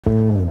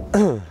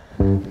Do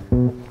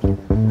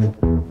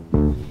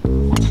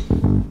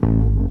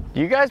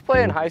you guys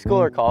play in high school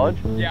or college?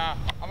 Yeah,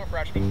 I'm a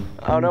freshman.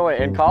 Oh, no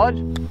way. In college?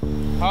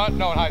 No, in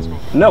high school.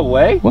 No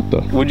way? What the?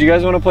 Would you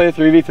guys want to play a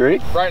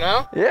 3v3? Right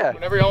now? Yeah.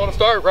 Whenever y'all want to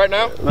start, right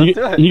now? You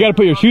gotta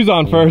put your shoes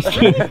on first.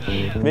 Me,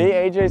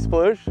 AJ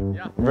Sploosh,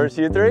 Yeah. versus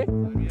you three?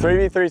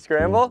 3v3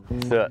 scramble?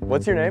 Let's do it.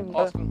 What's your name?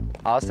 Austin.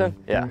 Austin?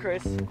 Yeah.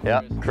 Chris.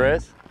 Yeah.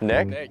 Chris?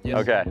 Nick? Nick, yes.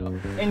 Okay.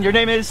 And your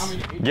name is?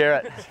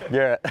 Garrett.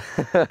 Garrett.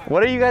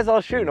 What do you guys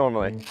all shoot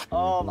normally?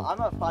 I'm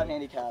a 5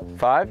 handicap.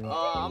 5?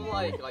 I'm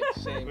like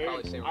same,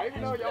 probably same. I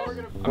didn't know y'all were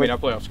gonna. I mean, I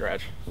play off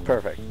scratch.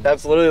 Perfect.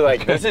 That's literally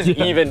like, this is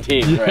even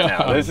teams right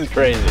now. This is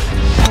crazy.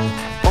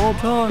 All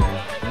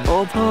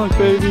talk,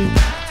 baby.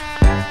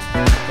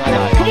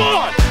 Come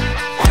on!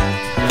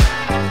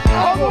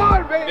 Come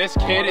on, baby! This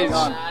kid is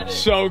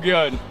so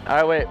good. All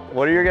right, wait.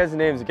 What are your guys'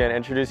 names again?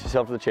 Introduce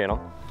yourself to the channel.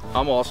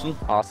 I'm Austin.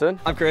 Austin?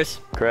 I'm Chris.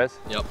 Chris?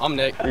 Yep, I'm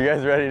Nick. You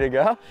guys ready to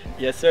go?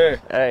 Yes, sir.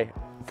 Hey,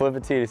 flip a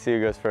T to see who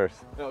goes first.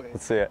 Okay.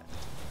 Let's see it.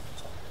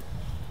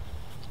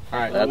 All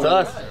right, That's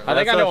us. I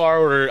think I know our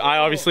order. I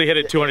obviously hit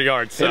it 200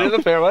 yards. Hit it in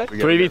the fairway.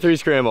 3v3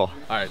 scramble.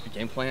 All right, the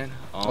game plan.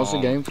 What's the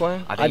game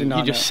plan? I think did not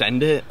you just know.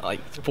 send it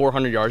like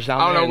 400 yards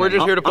down I don't there know. We're and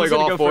just here to play just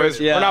gonna golf, go boys.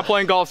 first, yeah. We're not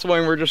playing golf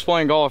swing. We're just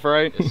playing golf,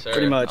 right? Yes, sir.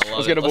 Pretty much. I love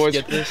Let's it. get it, boys.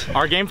 Get this.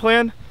 Our game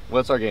plan?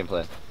 What's our game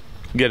plan?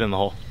 Get in the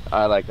hole.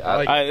 I like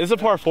that. This is a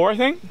par 4, I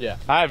think? Yeah.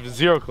 I have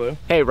zero clue.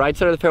 Hey, right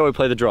side of the fairway,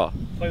 play the draw.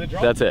 Play the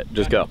draw? That's it.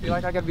 Just go. I feel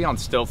like I gotta be on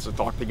stilts to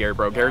talk to Garrett,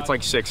 bro. Garrett's like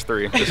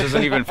 6'3". This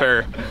isn't even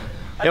fair.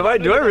 Do I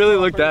really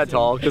look that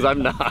tall? Because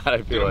I'm not, I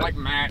Dude, feel I'm like.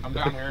 like Matt. I'm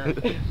down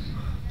here.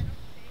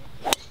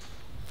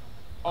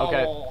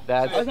 Okay, Oh,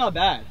 That's that's, not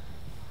bad.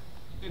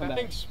 dude, that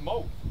thing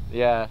smoked.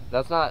 yeah,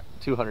 that's not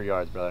 200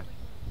 yards, brother.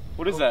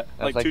 What is that?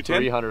 That's Like like 210?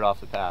 300 off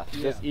the path.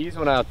 Just ease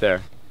one out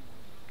there.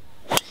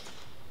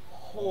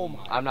 Oh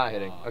my. I'm not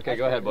hitting. Okay,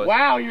 go ahead, boys.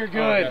 Wow, you're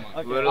good.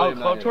 Okay. Literally Club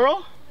not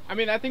twirl? I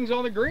mean, that thing's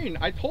on the green.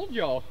 I told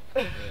y'all.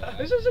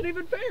 This isn't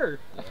even fair.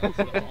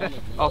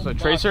 Also,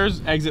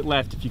 tracers, exit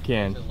left if you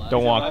can.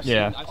 Don't walk,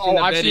 yeah. Oh,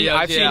 I've seen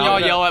y'all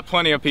yell at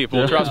plenty of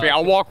people. Trust me,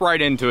 I'll walk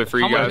right into it for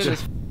you guys.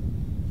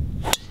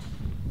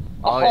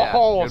 Oh, yeah.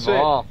 Oh, Good shit.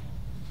 ball.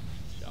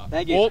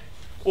 Thank you.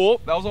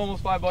 Oh, that was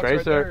almost $5 right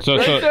Tracer.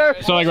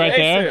 there. So like right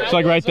there? So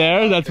like right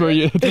there? That's where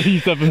you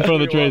step in front of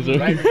the tracer.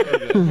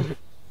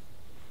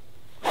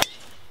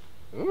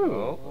 Ooh,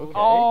 okay.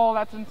 Oh,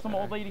 that's in some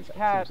old lady's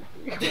cat.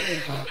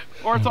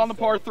 Or it's on the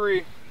par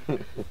 3.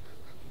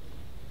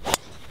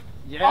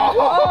 Yeah.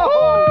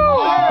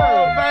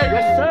 Oh, baby.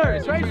 Yes,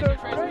 sir. Tracer.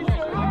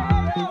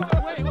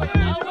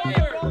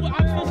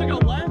 I'm supposed to go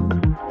left?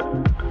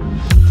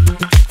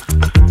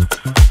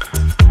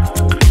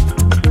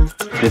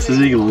 This is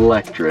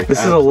electric. This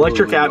is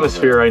electric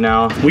atmosphere right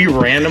now. We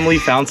randomly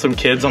found some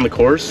kids on the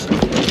course,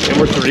 and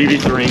we're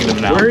 3v3ing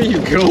them now. Where are you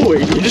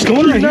going? I'm just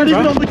going right You're not here,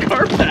 even bro. on the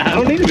carpet. I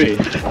don't need to be.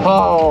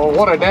 Oh,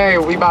 what a day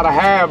we about to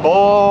have,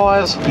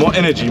 boys. More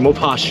energy, more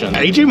passion.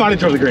 AJ might have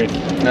drove the green.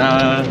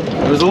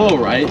 It was a little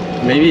right.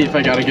 Maybe if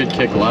I got a good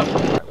kick left.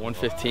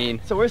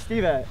 115. So where's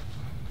Steve at?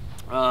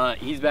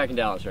 He's back in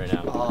Dallas right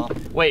now.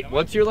 Wait,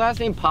 what's your last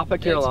name? Papa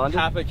Carolina?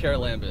 Papa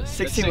Carolambus.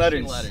 16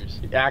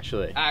 letters.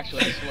 Actually.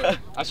 Actually, I swear.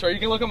 I swear, you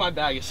can look at my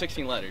bag. It's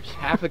 16 letters.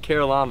 Papa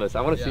Carolambus.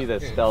 I want to see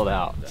this spelled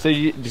out. So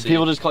do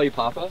people just call you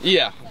Papa?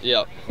 Yeah,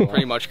 yeah.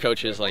 Pretty much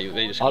coaches, like,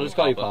 they just I'll me just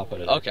call you Papa. Papa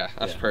today. Okay,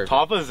 that's perfect.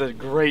 Papa is a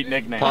great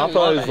nickname. Papa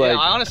I love is it. like, Yeah,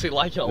 I honestly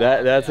like it a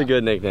lot. that's a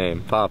good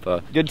nickname,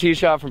 Papa. Good tee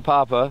shot from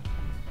Papa.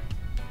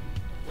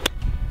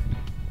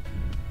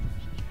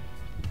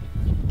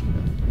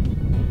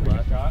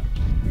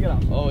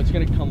 Oh, it's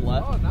gonna come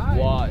left. Oh, nice.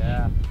 Watch.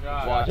 Yeah.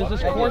 Watch. This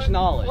is course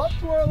knowledge. Let's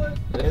twirl it.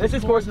 This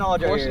is sports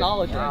knowledge right Course here.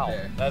 knowledge Wow, right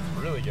there. that's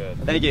really good.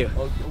 Thank you.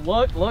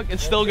 Look,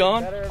 it's still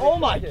going. Oh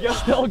my god.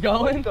 Still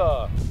going.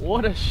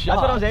 What a shot.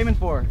 That's what I was aiming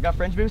for. Got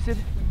French boosted.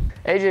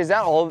 AJ, is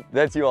that all?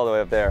 That's you all the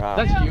way up there, huh?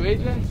 That's you,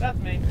 AJ? That's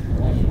me.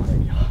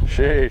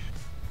 Sheesh.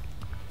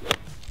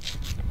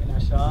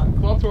 Nice shot.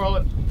 Club twirl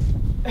it.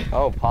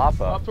 Oh, Papa.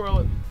 Club twirl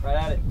it. Right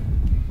at it.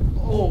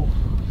 Oh.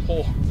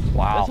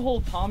 Wow. That's the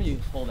whole Tom you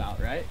pulled out,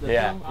 right?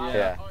 Yeah, one?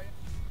 yeah.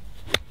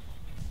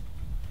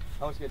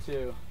 That was good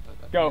too.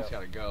 Go. It's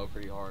gotta go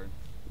pretty hard.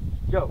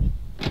 Go.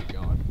 Keep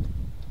going.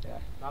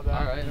 Not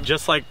bad. All right.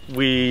 Just like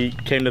we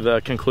came to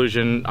the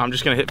conclusion, I'm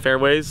just gonna hit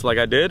fairways like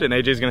I did, and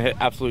AJ's gonna hit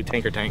absolute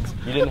tanker tanks.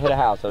 You didn't hit a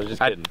house. I was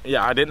just kidding.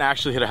 Yeah, I didn't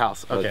actually hit a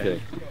house. I was Okay.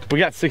 kidding. We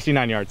got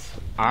 69 yards.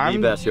 The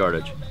best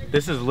yardage.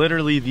 This is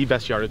literally the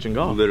best yardage in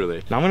golf.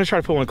 Literally. Now I'm gonna try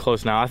to put one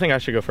close now. I think I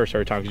should go first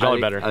every time because y'all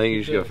are better. I think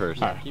you should go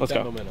first. All right, let's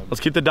go. Let's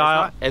keep the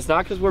dial. It's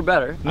not because we're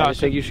better. No, I just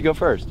think you should go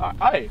first.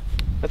 Hey,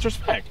 that's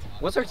respect.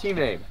 What's our team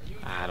name?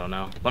 I don't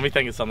know. Let me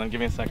think of something. Give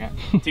me a second.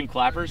 Team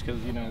Clappers, because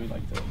you know we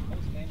like to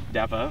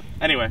dap up.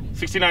 Anyway,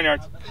 69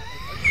 yards.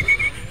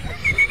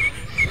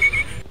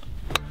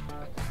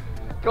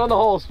 Go in the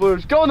hole,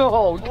 Sploosh. Go in the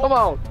hole. Come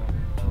on.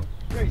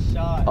 Great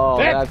shot. Oh,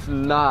 Sit. that's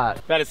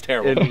not That is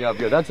terrible. ending up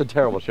good. That's a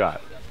terrible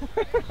shot.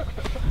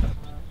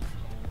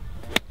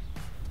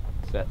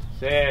 Set.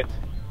 Sit.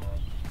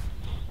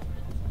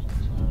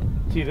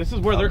 See, this is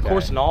where their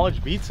course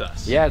knowledge beats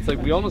us. Yeah, it's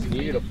like we almost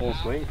needed a full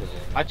swing today.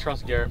 I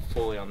trust Garrett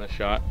fully on this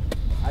shot.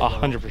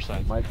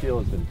 100%. My feel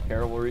has been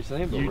terrible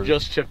recently, but You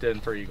just chipped in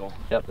for eagle.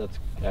 Yep, that's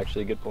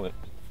actually a good point.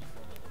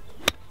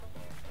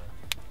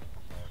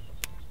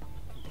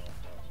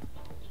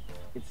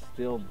 It's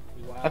still...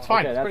 Wow. That's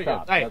fine. Okay, That's pretty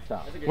top. good. Hey, That's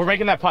top. we're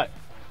making that putt.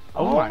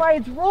 Oh my,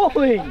 it's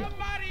rolling!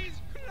 Somebody's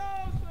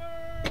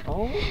closer.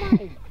 Oh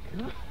my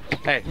god.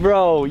 Hey.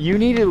 Bro, you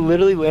need to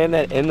literally land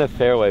that in the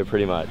fairway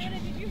pretty much.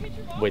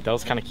 Wait, that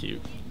was kind of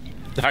cute.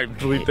 I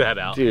bleeped that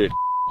out. Dude.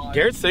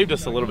 Garrett saved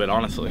us a little bit,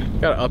 honestly.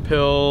 Got an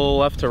uphill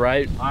left to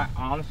right. I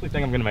honestly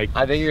think I'm gonna make.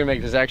 I think you're gonna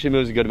make this. Actually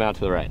moves a good amount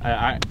to the right.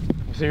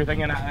 So you're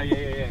thinking,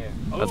 yeah.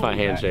 That's my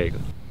handshake.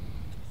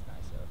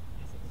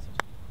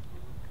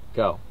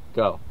 Go.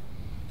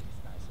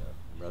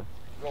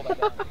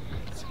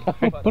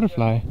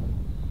 Butterfly.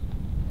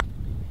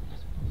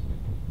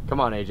 Come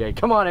on, AJ.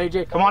 Come on,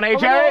 AJ. Come on,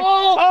 AJ.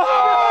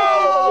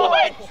 Oh!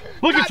 What?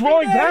 Look, it's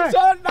rolling back.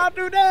 Not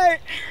today.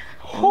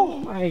 Oh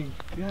my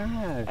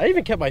god. I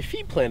even kept my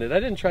feet planted. I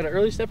didn't try to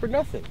early step or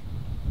nothing.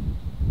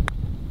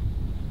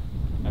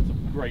 That's a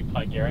great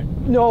putt, Garrett.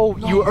 No,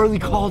 you early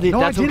called it. No,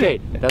 That's I okay.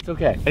 didn't. That's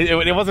okay.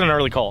 It wasn't an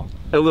early call.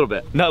 A little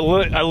bit. No,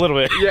 a little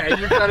bit. Yeah,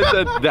 you kind of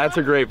said that's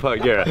a great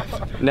putt, Garrett.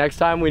 Next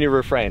time we need to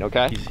refrain,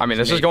 okay? I mean,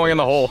 this is going in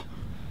the hole.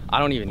 I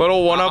don't even.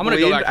 Little one up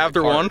lead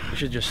after one. We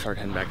should just start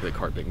heading back to the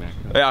cart, Big Mac.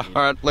 Yeah.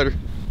 All right. Later.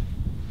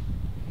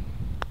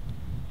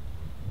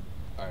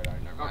 All right,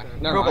 never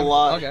mind. Broke a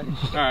lot. Okay.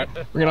 All right.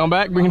 Bring it on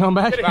back, bring it on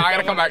back. I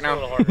gotta come back now.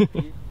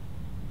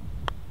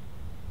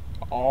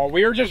 Oh,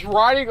 we were just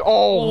riding.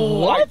 Oh,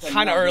 what?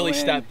 Kind of early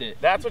stepped it.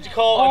 That's what you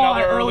call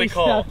another early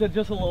call. Stepped it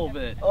just a little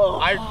bit.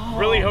 I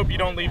really hope you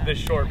don't leave this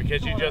short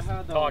because you just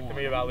talked to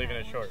me about leaving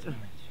it short.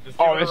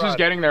 Oh, this is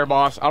getting there,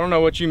 boss. I don't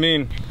know what you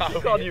mean. He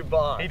called you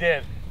boss. He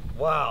did.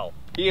 Wow.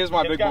 He is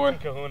my He's big got boy. some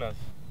kahunas.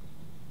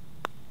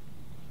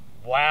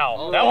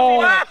 Wow. That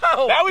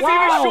was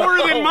even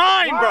shorter than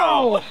mine,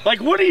 bro.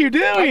 Like, what are you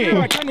doing?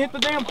 I couldn't hit the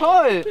damn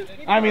putt.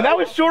 I mean, that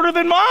was shorter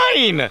than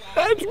mine.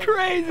 That's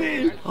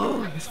crazy.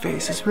 Oh, his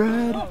face is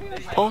red.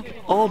 All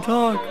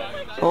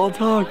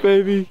talk,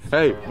 baby.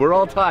 Hey, we're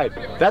all tied.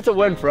 That's a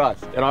win for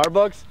us. In our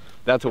books,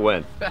 that's a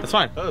win. That's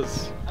fine.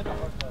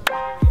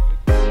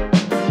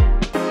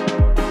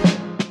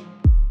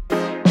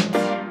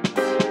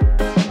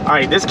 All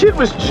right, this kid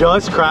was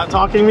just crap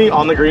talking me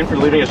on the green for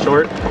leaving it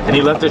short, and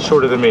he left it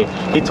shorter than me.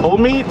 He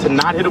told me to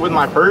not hit it with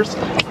my purse.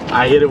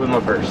 I hit it with my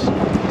purse.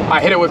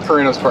 I hit it with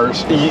Karina's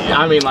purse.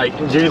 I mean, like,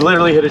 you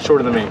literally hit it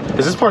shorter than me.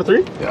 Is this par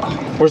 3? Yeah.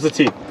 Where's the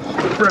tee?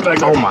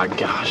 Oh my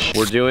gosh.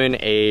 We're doing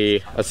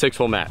a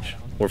 6-hole match.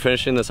 We're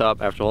finishing this up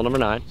after hole number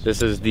 9.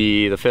 This is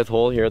the 5th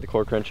hole here at the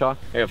Court Crenshaw.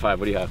 I got 5.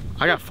 What do you have?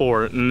 I got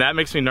 4, and that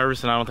makes me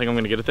nervous, and I don't think I'm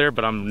gonna get it there,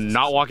 but I'm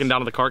not walking down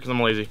to the cart because I'm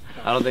lazy.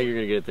 I don't think you're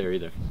gonna get it there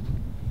either.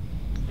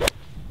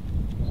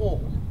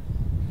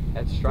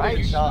 That's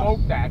strike.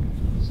 Smoke that.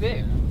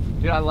 Sick.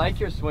 Dude, I like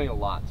your swing a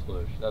lot,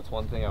 Sploosh. That's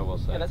one thing I will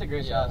say. Yeah, that's a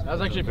great shot. That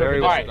was actually Very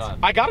very well well done.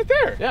 I got it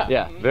there.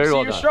 Yeah, very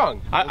well you're done.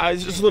 strong. I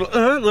just a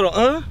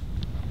little.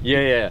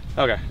 Yeah.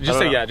 Okay, just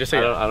say yeah, just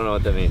say yeah. I don't know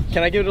what that means.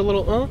 Can I give it a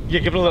little Yeah,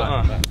 give it a little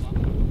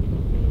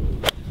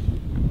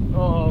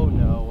Oh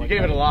no. You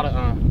gave it a lot of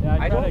Yeah,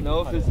 I don't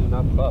know if this is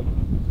enough club.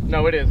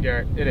 No, it is,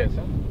 Garrett. It is.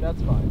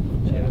 That's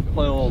fine.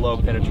 Play a little low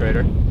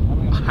penetrator.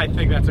 I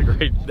think that's a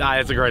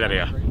great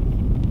idea.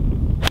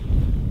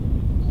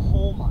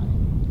 Oh my.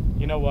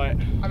 You know what?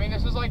 I mean,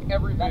 this is like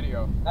every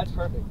video. That's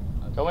perfect.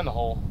 Go in the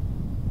hole.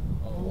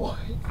 What?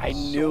 I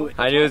knew it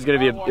was gonna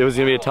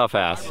be a tough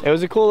ass. It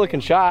was a cool looking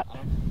shot.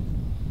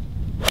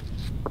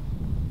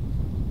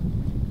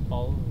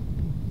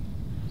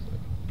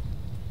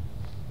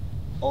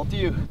 All to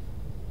you.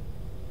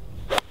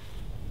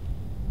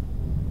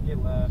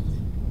 Get left.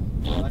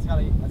 Oh, that's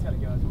gotta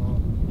go as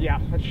well. Yeah,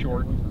 that's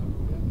short.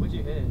 What'd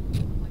you hit?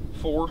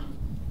 4.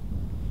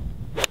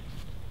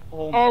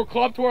 Oh,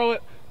 club twirl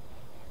it.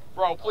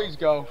 Bro, please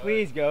go.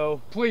 Please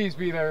go. Please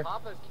be there.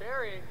 Papa's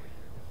carrying.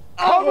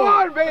 Come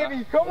on,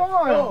 baby. Come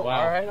on. Oh,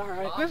 Wow. all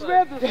right. This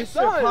man's a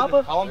son.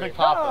 Papa. Call him Big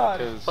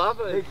Papa.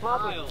 Big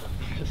Papa.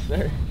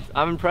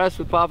 I'm impressed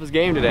with Papa's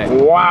game today.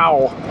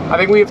 Wow. I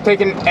think we have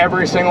taken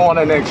every single one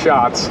of Nick's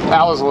shots.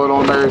 That was a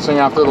little embarrassing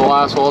after the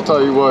last hole, I'll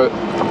tell you what.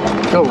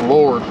 Good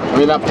Lord. I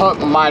mean, that putt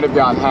might have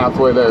gotten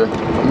halfway there.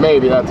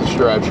 Maybe that's a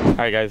stretch. All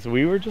right, guys,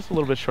 we were just a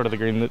little bit short of the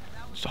green.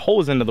 The hole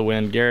was into the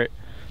wind. Garrett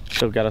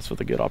still got us with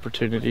a good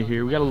opportunity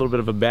here. We got a little bit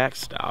of a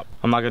backstop.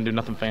 I'm not gonna do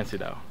nothing fancy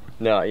though.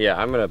 No, yeah,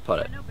 I'm gonna putt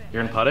it.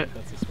 You're gonna putt it?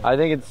 I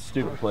think it's a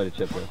stupid play to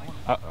chip it.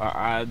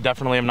 I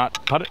definitely am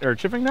not putting or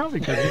chipping now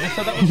because you just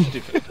said that was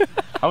stupid.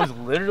 I was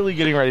literally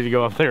getting ready to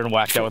go up there and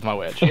whack that with my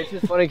wedge. It's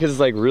just funny because it's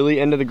like really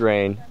into the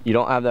grain. You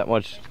don't have that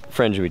much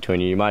fringe in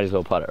between you. You might as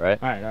well putt it,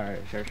 right? All right,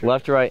 sure.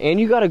 Left to right, and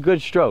you got a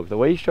good stroke. The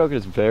way you stroke it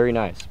is very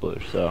nice,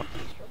 Sploosh. So.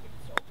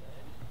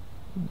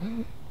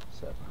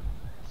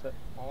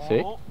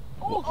 See?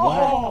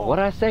 What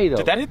did I say though?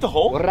 Did that hit the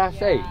hole? What did I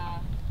say?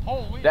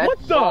 That What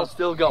the- ball's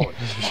still going.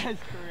 That's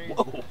crazy.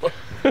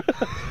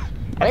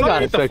 I Hang thought on it a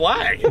hit the sec.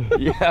 flag.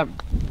 Yeah.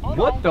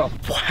 What the?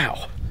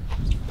 Wow.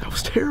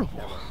 was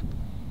terrible.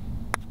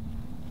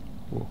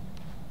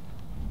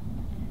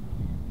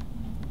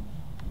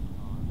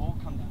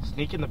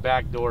 Sneak in the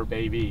back door,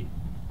 baby.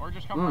 Or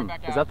just come right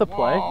back out. Is that the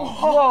play?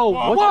 Whoa,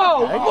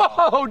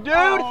 Whoa,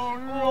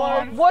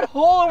 dude! What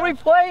hole are we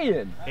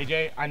playing?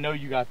 AJ, I know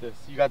you got this.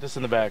 You got this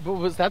in the back. But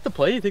was that the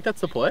play? You think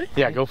that's the play?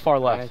 Yeah, go far I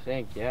left.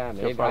 think, yeah,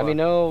 Go maybe. far I mean,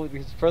 no,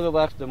 because further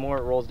left, the more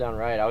it rolls down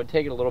right. I would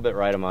take it a little bit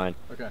right of mine.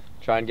 Okay.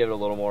 Try and give it a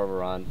little more of a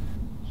run.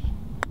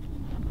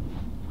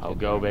 Oh,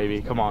 go,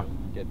 baby. Come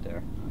on. Get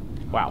there.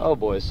 Wow. Oh,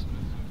 boys.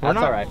 We're That's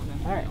not- all right.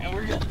 All right, and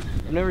we're good.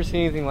 I've never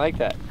seen anything like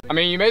that. I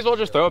mean, you may as well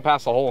just throw it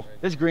past the hole.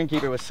 This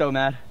greenkeeper was so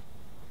mad.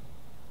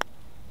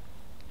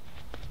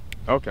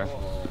 Okay.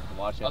 Oh,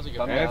 watch it. How's it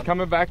Come going? And down. it's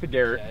coming back to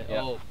Garrett.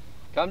 Yeah. Oh,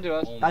 Come to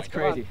us. Oh my That's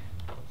God. crazy.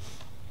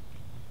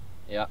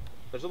 Yeah.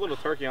 There's a little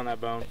turkey on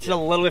that bone. It's a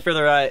little bit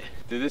further right.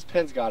 Dude, this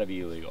pin's got to be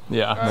illegal.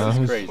 Yeah. This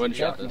is crazy. Wouldn't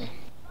shot this.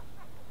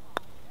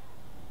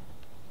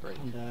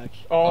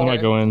 Oh, I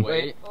might go in.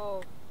 Wait.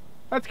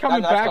 that's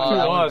coming That's back fine. to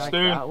That us, Back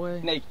dude. that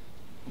way? Nate,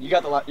 you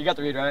got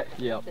the read right?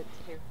 Yep.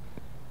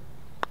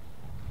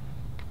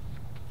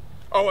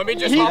 Oh, let me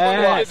just hop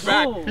on his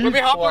back. Let me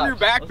hop on your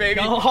back, baby.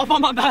 Hop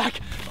on my back.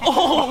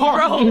 Oh,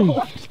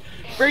 bro.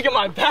 Freaking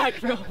my back,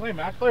 bro. Play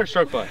match play or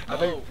stroke play? I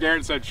think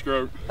Garrett said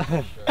stroke.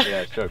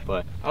 Yeah, stroke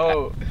play.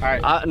 Oh, all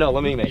right. No,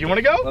 let me make You it. want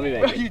to go? Let me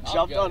make it. You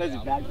jumped on his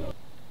back.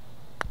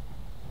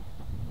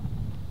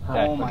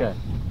 Okay, Oh my. okay.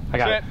 I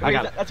got it. I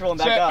got it. That's rolling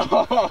back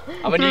up.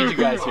 I'm gonna need you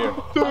guys here.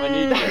 I'm gonna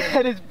need you.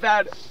 That is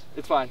bad.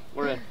 It's fine.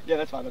 We're in. Yeah,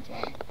 that's fine. That's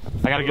fine.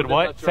 I got a good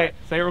what? That's right.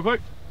 Say it real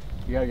quick.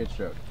 You got a good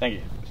stroke. Thank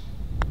you.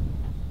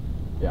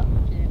 Yeah.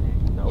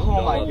 No,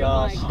 Oh my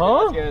gosh.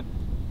 Huh? That's good.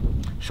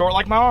 Short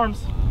like my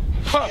arms.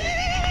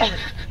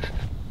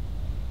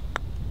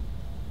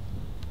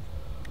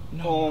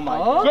 Oh my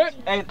gosh.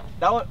 Hey,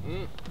 that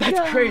one.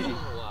 That's crazy.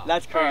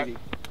 That's crazy.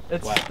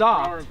 It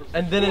stopped,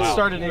 and then it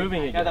started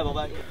moving Yeah, again. double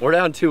back. We're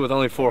down 2 with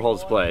only 4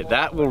 holes played.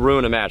 That will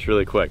ruin a match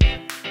really quick.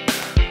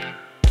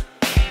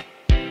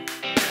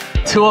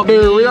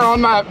 Dude, we are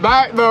on that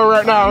back though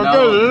right now.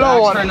 Good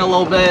lord. Turn a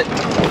little bit.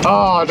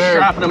 Oh, dude.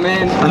 Strapping them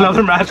in.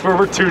 Another match where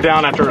we're 2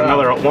 down after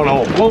another 1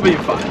 hole. We'll be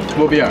fine.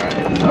 We'll be all right.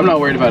 I'm not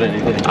worried about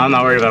anything. I'm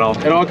not worried at all.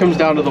 It all comes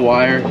down to the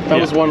wire. That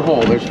was 1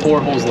 hole. There's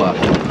 4 holes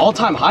left.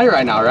 All-time high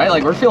right now, right?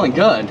 Like, we're feeling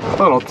good.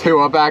 Little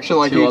 2-up action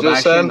like you Two-up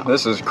just action. said.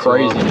 This is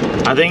crazy.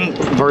 I think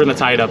we're gonna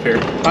tie it up here.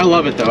 I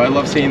love it though. I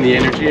love seeing the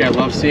energy. I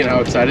love seeing how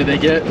excited they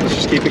get. Let's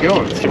just keep it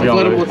going. Let's keep it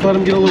going, let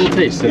them get a little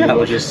taste, and Yeah. then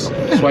we'll just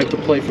swipe the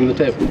plate from the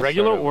table.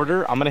 Regular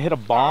order. I'm gonna hit a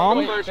bomb.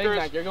 Big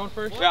Mac, you're going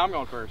first? Yeah, I'm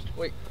going first.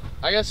 Wait,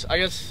 I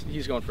guess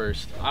he's going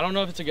first. I don't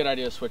know if it's a good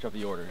idea to switch up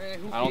the order.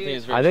 I don't think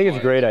it's very I think it's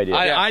a great idea.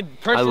 I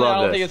personally love I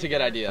don't this. think it's a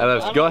good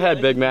idea. Go ahead,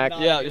 Big Mac.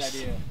 Yeah,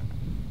 just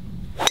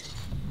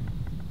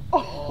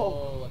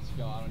Oh. let's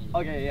go. I don't even.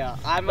 Okay, yeah.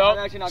 I'm No,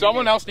 actually not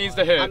someone gonna else needs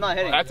to hit. I'm not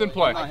hitting. That's in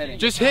play. I'm not hitting.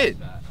 Just hit.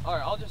 All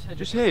right, I'll just hit.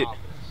 Just hit.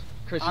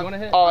 Chris, you want to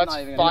hit? Oh, I'm that's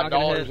not even gonna-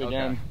 $5 hit?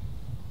 again.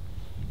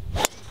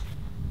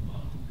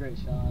 Great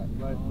shot.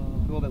 But a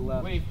little bit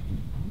left. Wait.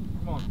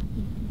 Come on.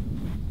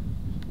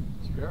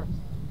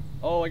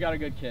 Oh, I got a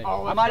good kick.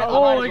 Oh, I might let's have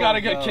go. I got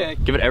a good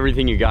kick. Give it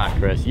everything you got,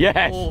 Chris.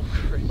 Yes. Oh,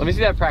 Let me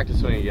see that practice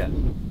swing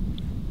again.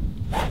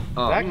 Is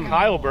that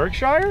Kyle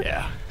Berkshire?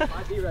 Yeah.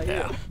 Might be right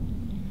here.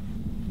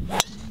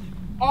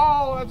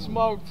 Oh, that's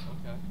smoked.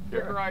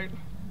 You're right.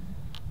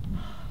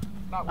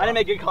 Not I didn't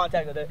make good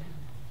contact with it.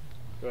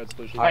 Go ahead,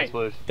 Splooshy. Hey,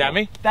 Sploosh. damn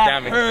me. That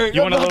Damn me. hurt.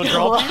 You want a I'm little not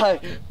draw? gonna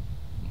lie.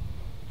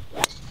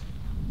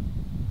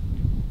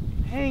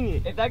 Dang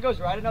it. If that goes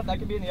right enough, that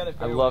could be in the other I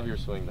fairway. love your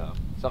swing though.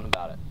 Something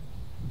about it.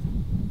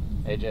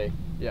 AJ.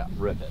 Yeah.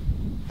 Rip it.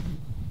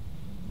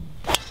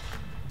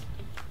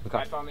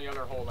 That's on the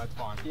other hole. That's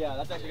fine. Yeah,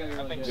 that's actually gonna be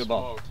I really think good. Good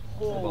ball.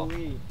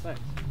 Holy. Thanks.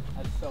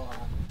 That's so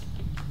hot.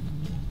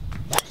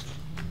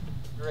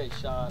 Great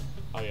shot.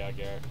 Oh yeah,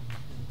 Garrett.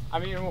 I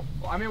mean,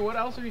 what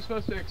else are you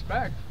supposed to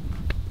expect?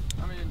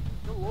 I mean,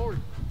 good lord.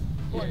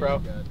 Yeah, bro. you're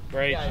good.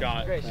 Great Yeah,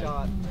 shot. Great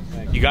shot.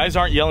 You guys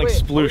aren't yelling Wait,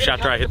 sploosh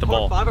after I hit the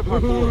ball. Par 5 or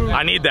par 4?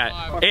 I need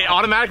that. It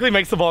automatically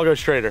makes the ball go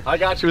straighter. I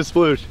got you with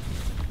sploosh.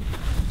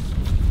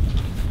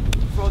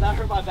 Bro, that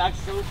hurt my back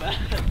so bad.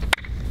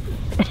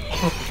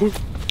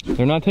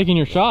 They're not taking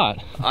your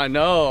shot. I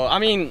know. I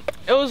mean,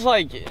 it was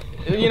like,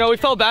 you know, we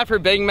felt bad for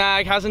Big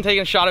Mac. Hasn't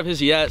taken a shot of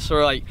his yet, so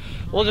we're like,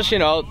 we'll just, you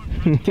know,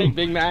 take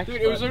Big Mac.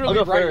 Dude, it was literally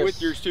I'll go right first.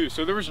 with yours too,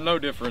 so there was no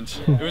difference.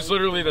 It was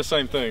literally the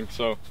same thing.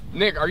 So,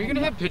 Nick, are you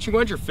gonna hit pitching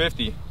wedge or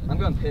 50? I'm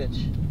going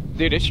pitch.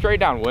 Dude, it's straight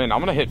down wind. I'm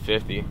gonna hit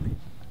 50.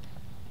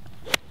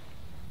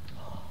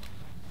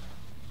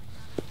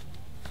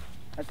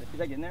 Is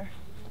that getting there?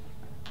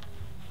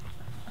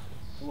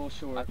 A little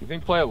short. You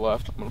think play it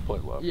left? I'm gonna play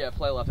it left. Yeah,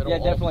 play left. It'll Yeah,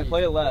 all definitely be-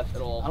 play it left.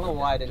 It'll all I don't know be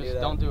why I good. didn't Just do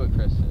that. don't do it,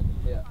 Chris did.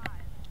 Yeah.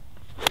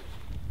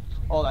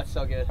 Oh, that's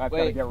so good. That's Wait,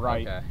 gotta get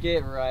right. Okay.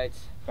 get right.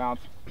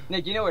 Bounce.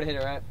 Nick, you know where to hit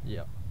it, right?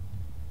 Yep.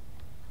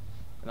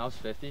 And that was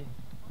 50.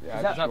 Yeah,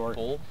 Is it's that short.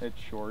 full? It's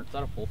short. Is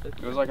that a full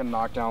 50? It was like a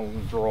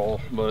knockdown draw,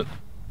 but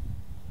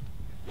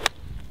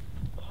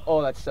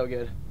Oh, that's so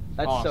good.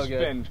 That's oh, so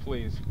good. spin,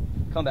 please.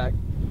 Come back.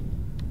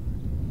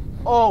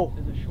 Oh,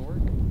 Is it short?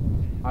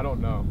 I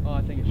don't know. Oh,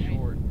 I think it's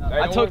short.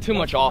 I took too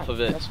much off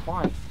of it. That's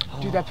fine.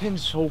 Dude, that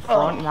pin's so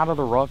front and out of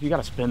the rough. You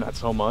gotta spin that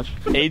so much.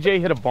 AJ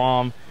hit a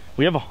bomb.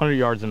 We have 100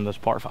 yards in this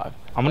par 5.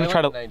 I'm gonna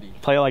try to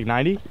play it like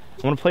 90. I'm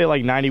gonna play it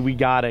like 90. We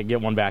gotta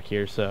get one back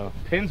here. So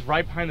pin's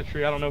right behind the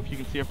tree. I don't know if you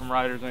can see it from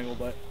rider's angle,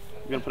 but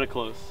we're gonna put it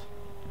close.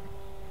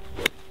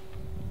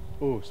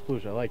 Ooh,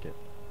 sploosh, I like it.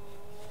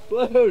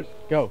 Sploosh!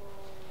 Go.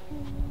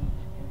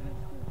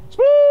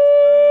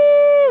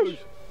 Sploosh!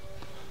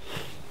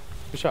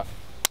 Good shot.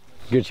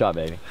 Good shot,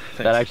 baby. Thanks.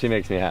 That actually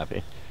makes me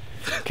happy.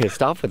 Okay,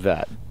 stop with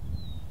that.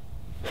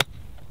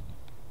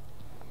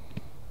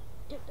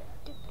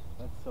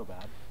 That's so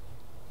bad.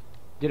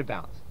 Get a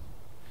bounce.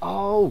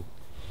 Oh!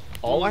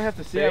 All I have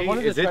to say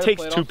is it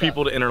takes 2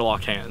 people to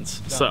interlock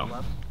hands. So.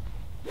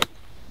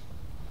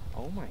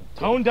 Oh my.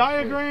 Tone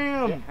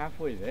diagram!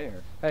 Halfway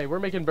there. Hey, we're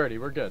making birdie.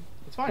 We're good.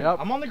 It's fine. Yep.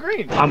 I'm on the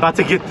green. I'm about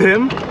to get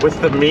them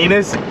with the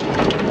meanest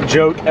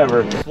joke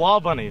ever. Slaw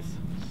bunnies.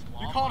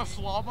 You call it a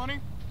slaw bunny?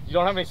 You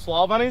don't have any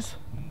slaw bunnies?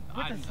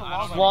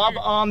 Slob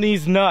on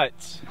these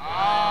nuts.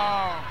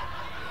 Oh.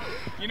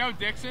 You know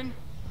Dixon?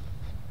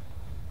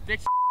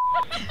 Dixon.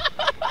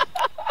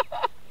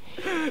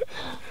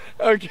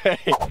 Okay.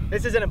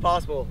 This is an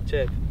impossible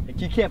chip. Like,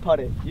 you can't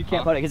putt it. You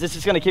can't putt it because it's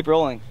just gonna keep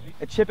rolling.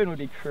 A chip-in would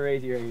be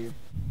crazy right here.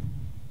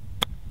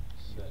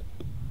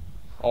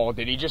 Oh,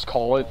 did he just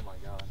call it? Oh my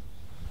god.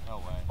 No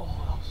way. Oh,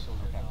 that was so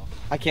good.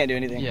 I can't do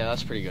anything. Yeah,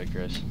 that's pretty good,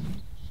 Chris.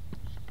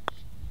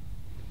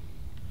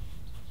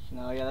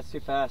 No, yeah, that's too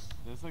fast.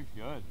 This looks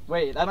good.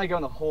 Wait, that might go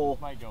in the hole.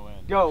 Might go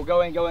in.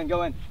 Go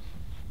in.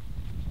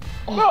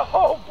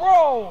 Oh,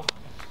 bro!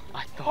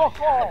 I thought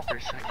he had it for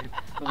a second.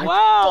 Wow. I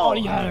thought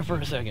he had it for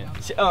a second.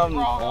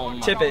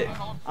 Tip it.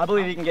 I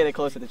believe you can get it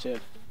close to the chip.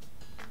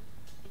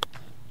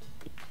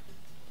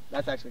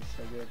 That's actually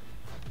so good.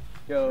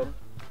 Go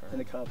in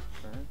the cup.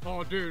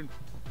 Oh, dude.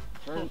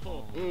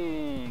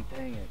 Dang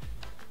it.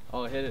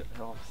 Oh, hit it.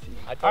 Oh,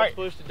 I told Right.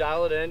 Sploosh to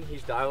dial it in.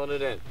 He's dialing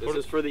it in. This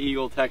is for the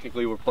eagle.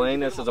 Technically, we're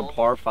playing this as a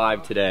par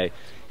 5 today.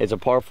 It's a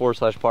par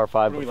 4/par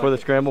 5, but for the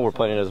scramble, we're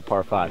playing it as a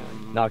par 5.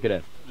 Knock it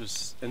in.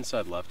 Just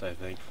inside left, I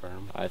think,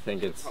 firm. I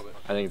think it's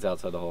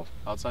outside the hole.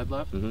 Outside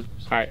left? Mm-hmm.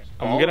 All right,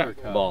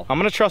 Ball. I'm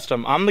gonna trust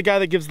him. I'm the guy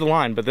that gives the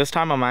line, but this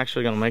time I'm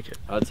actually gonna make it.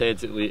 I'd say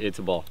it's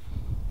a ball.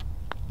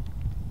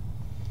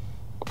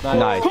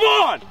 Nice. Come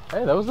on!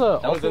 Hey, that was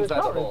inside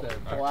the hole.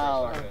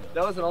 Wow.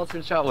 That was an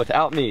alternate shot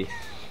without me.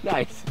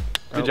 Nice.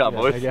 Good job,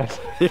 boys. I guess.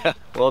 Yeah,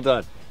 well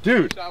done.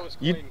 Dude,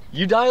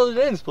 you dialed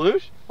it in,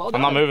 Sploosh. Well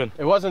done. I'm not moving.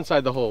 It was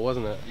inside the hole,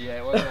 wasn't it? Yeah,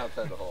 it wasn't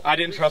outside the hole. I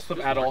didn't trust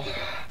them at all.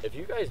 If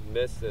you guys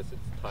miss this,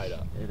 it's tied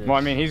up. Well,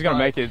 I mean, he's gonna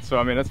make it, so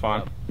I mean, that's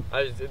fine.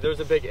 There's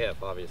a big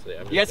if, obviously.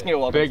 You guys can get a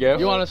walk. Big if.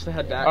 You want us to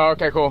head back? Oh,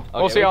 okay, cool.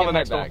 We'll see you on the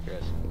next one.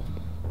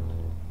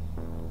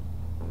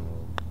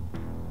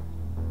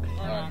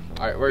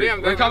 Alright,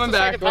 we're coming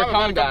back. We're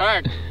coming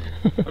back.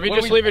 Let me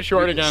just leave it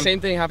short again. Same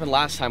thing happened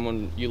last time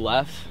when you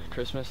left.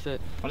 Chris missed it.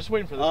 I'm just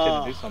waiting for this kid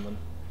to do something.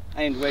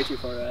 I aimed way too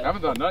far right. I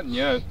haven't done nothing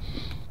yet.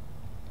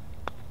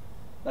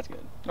 That's good.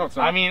 No, it's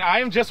not. I mean, I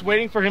am just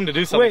waiting for him to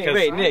do something.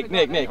 Wait, Nick.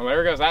 Well,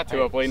 there goes that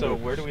 2 up lean. So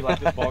where do we let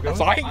this ball go?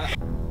 Sorry.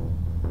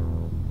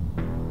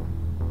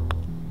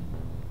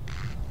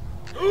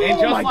 And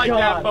just like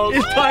that, folks.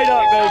 It's tied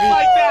up, baby. Just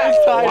like that.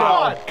 It's tied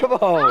up. Come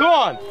on. Come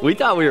on. We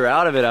thought we were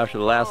out of it after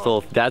the last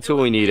hole. That's what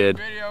we needed.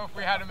 Video if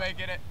we had to make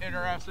it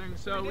interesting,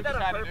 so we just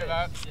had to do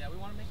that. Yeah, we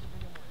want to make the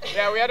video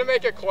more. Yeah, we had to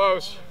make it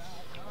close.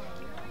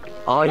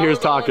 All I hear is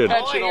talking.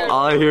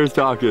 All I hear is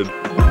talking.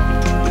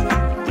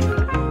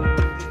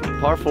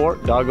 Par 4,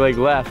 dog leg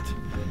left,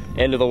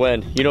 end of the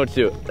wind. You know what to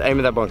do. Aim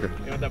at that bunker.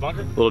 You want that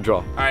bunker? Little draw.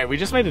 All right, we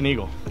just made an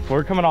eagle.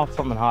 We're coming off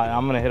something high.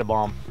 I'm gonna hit a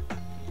bomb.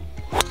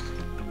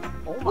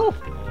 Oh.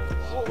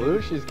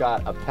 Sploosh has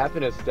got a pep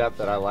in his step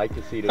that I like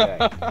to see today.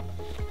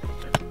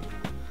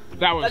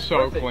 That was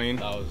so clean.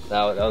 That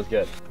was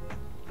good.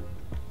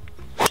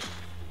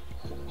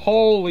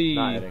 Holy.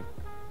 Not hitting.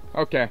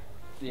 Okay.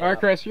 Yeah. All right,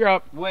 Chris, you're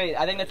up. Wait,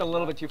 I think that's a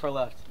little bit too far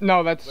left.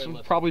 No, that's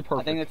probably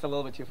perfect. I think that's a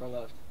little bit too far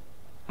left.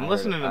 I'm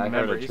listening to the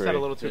member. He said a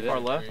little too far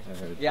left.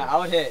 Yeah, I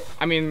would hit.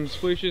 I mean,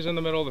 Sploosh is in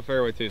the middle of the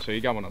fairway too, so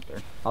you got one up there.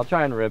 I'll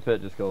try and rip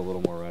it. Just go a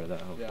little more right of that.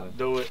 Hopefully. Yeah.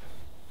 Do it.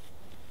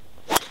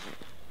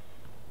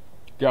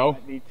 Go.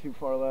 Might be too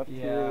far left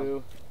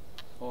too.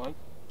 Hold on.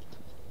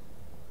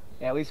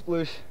 Yeah, at least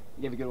Sploosh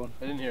gave a good one.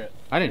 I didn't hear it.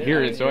 I didn't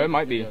hear it, so it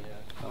might be.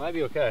 It might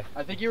be okay.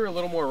 I think you were a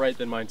little more right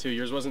than mine too.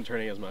 Yours wasn't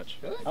turning as much.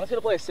 I'm just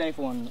gonna play a safe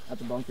one at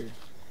the bunker.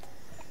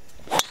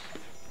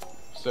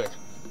 Sick.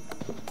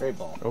 Great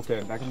ball.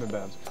 Okay, back in the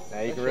bed.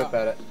 Now you can rip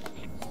at it.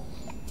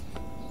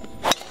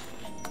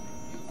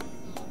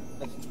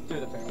 That's through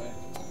the fairway.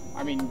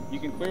 I mean, you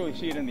can clearly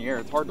see it in the air.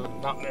 It's hard to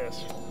not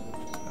miss.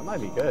 That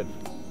might be good.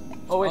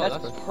 Oh wait,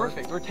 that's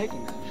perfect. We're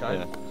taking that.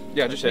 Yeah.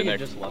 Yeah, just hit Nick.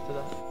 Just left of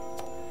that.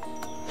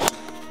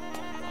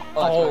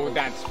 Oh,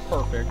 that's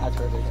perfect. That's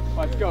perfect.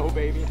 Let's go,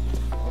 baby.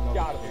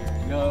 Got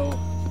it. Go.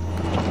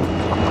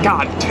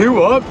 God,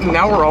 2 up?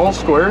 Now we're all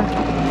square?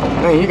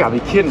 Man, you gotta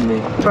be kidding me.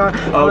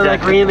 All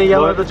that green and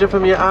yellow, the drip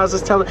from your eyes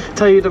is tell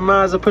you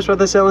demise. I push by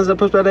the ceilings, I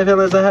push by the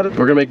feelings I had it.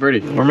 We're gonna make birdie.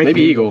 We're making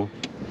maybe eagle.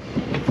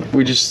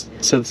 We just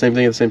said the same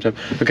thing at the same time.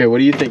 Okay,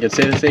 what are you thinking?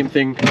 Say the same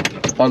thing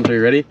on 3.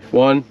 Ready?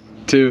 1,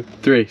 2,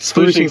 3.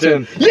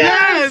 Splushington.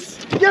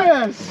 Yes!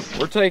 Yes!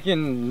 We're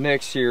taking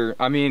Nick's here.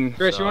 I mean,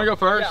 Chris, you want to go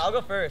first? Yeah, I'll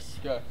go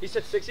first. Go. He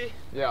said 60?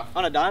 Yeah.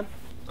 On a dime?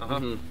 I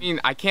mean,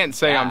 I can't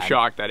say I'm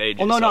shocked that AJ's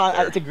Well, no, up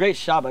there. it's a great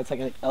shot, but it's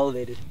like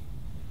elevated.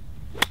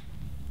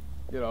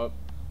 Get up.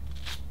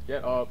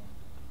 Get up.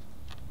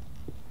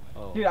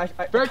 Oh. Dude, I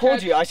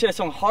told you I should have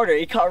swung harder.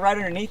 He caught right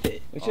underneath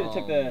it. We should have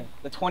took the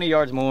 20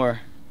 yards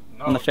more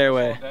on the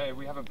fairway. Hey,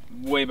 we have a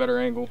way better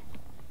angle.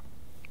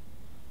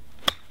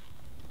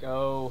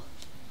 go.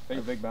 Take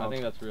a big bounce. I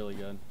think that's really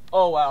good.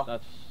 Oh, wow.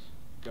 That's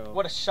go.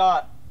 What a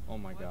shot. Oh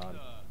my God.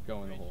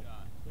 Go in the hole.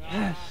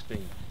 Yes.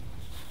 Spin.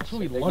 That's what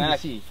we Big love Mac.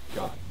 to see.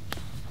 God.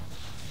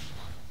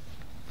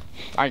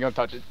 I ain't gonna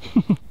touch it.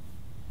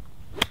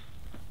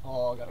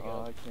 Oh, gotta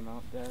go. It came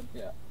out dead.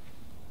 Yeah.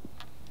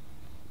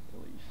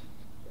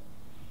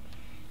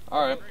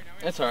 Alright,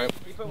 it's alright.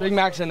 Big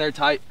Mac's in there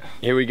tight.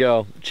 Here we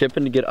go.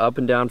 Chipping to get up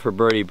and down for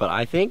birdie, but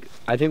I think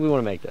we want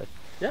to make this.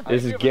 Yeah.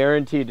 This is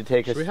guaranteed to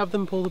take us. Should we have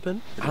them pull the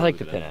pin? I like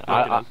to pin it.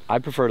 I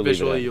prefer to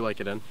Visually, leave it in, you like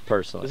it in.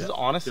 personally. This is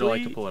honestly You don't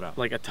like to pull it out.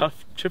 like a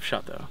tough chip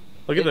shot though.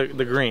 Look at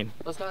the green.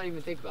 Let's not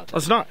even think about that.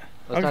 Let's not.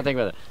 Let's not think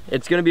about it.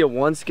 It's going to be a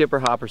one skipper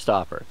hopper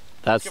stopper.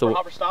 That's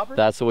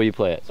That's the way you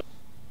play it.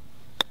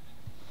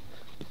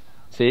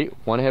 See,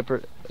 one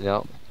hipper.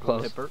 No,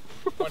 close. One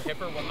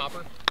hipper, one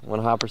hopper. One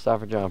hopper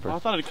stopper jumper. I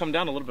thought it'd come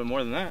down a little bit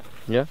more than that.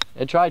 Yeah,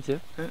 it tried to.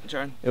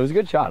 Tried. It was a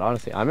good shot,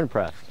 honestly. I'm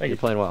impressed. Thank You're you.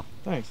 playing well.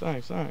 Thanks. Too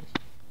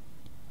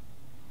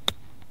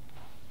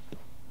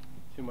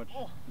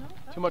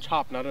much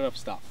hop, not enough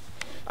stop.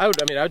 I would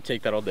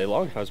take that all day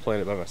long if I was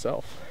playing it by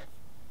myself.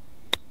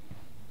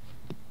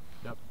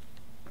 Yep.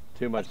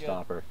 Too much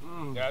stopper.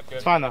 Yeah, that's good.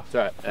 It's fine though. It's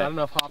all right. Not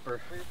enough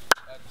hopper.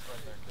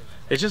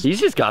 It's just He's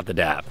just got the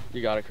dab.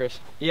 You got it, Chris?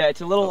 Yeah,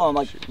 it's a little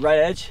like right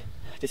edge.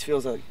 Just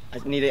feels like I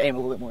need to aim a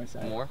little bit more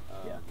inside. More?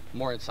 Yeah.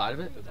 More inside of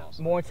it?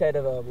 More inside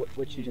of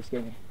what you just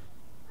gave me.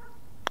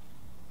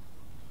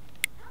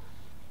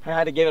 I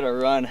had to give it a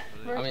run.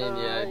 I mean,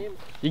 yeah.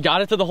 You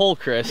got it to the hole,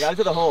 Chris. Got it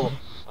to the hole.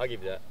 I'll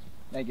give you that.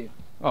 Thank you.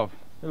 You're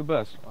the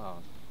best. Wow.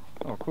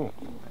 Oh, cool.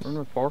 We're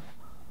not far.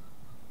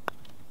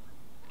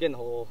 Get in the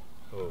hole.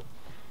 Oh.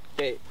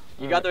 Okay,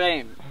 you got the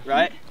aim,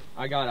 right?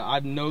 I got it. I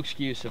have no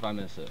excuse if I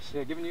miss this.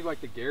 Yeah, giving you like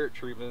the Garrett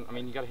treatment. I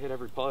mean, you got to hit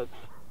every putt.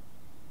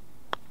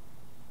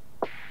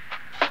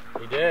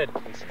 He did.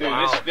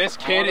 Dude, this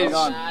kid is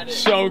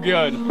so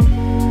good.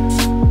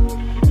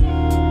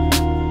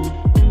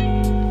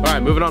 All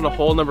right, moving on to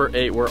hole number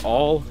 8. We're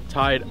all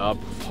tied up.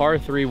 Par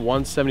 3,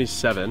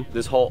 177.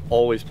 This hole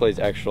always plays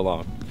extra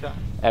long. Okay.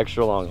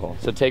 Extra long hole.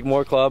 So take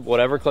more club.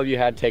 Whatever club you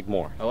had, take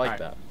more. I like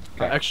that.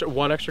 Okay.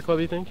 One extra club,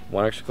 you think?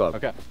 One extra club.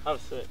 Okay. I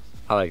was 6.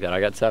 I like that. I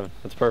got 7.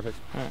 That's perfect.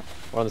 All right.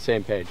 We're on the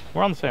same page.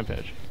 We're on the same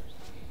page.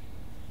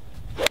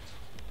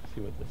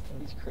 See what this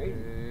does. It's crazy.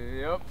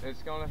 Yep,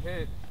 it's gonna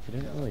hit. It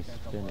didn't really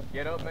spin it.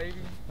 Get up, baby.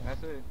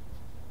 That's it.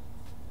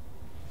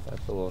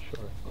 That's a little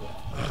short.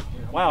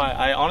 Wow,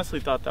 I honestly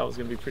thought that was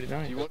gonna be pretty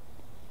nice.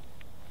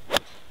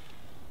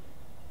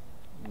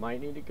 Might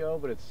need to go,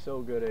 but it's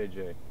so good,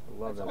 AJ. I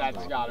love that.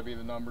 That's gotta be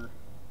the number.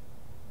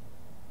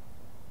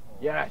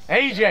 Yes.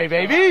 AJ,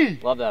 baby!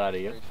 Love that out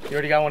of you. You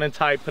already got one in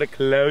tight. Put it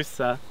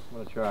closer. I'm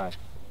gonna try.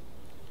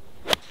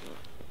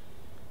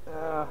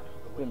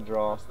 Didn't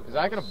draw. Is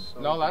that gonna?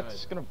 No,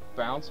 that's gonna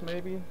bounce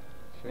maybe.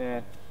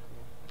 Yeah.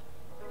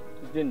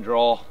 Didn't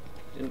draw.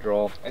 Didn't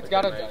draw. It's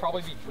gotta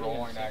probably be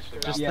drawing actually.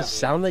 Just the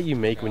sound that you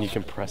make when you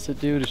compress it,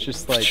 dude, it's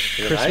just like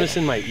Christmas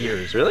in my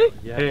ears. Really?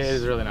 Yes. It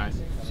is really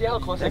nice. See how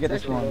close I get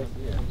this one.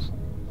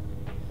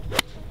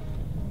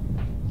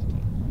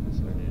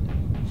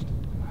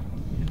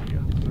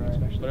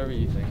 Whatever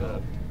you think.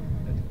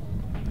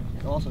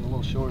 Also a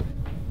little short.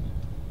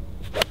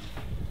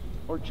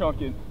 Or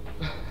chunking.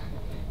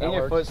 And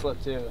your foot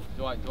slip too.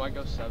 Do I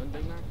go 7,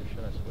 Big Mac, or should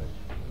I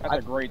switch? That's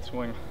a great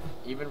swing.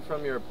 Even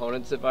from your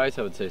opponent's advice,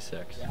 I would say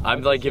 6.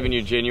 I'm like giving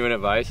you genuine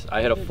advice.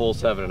 I hit a full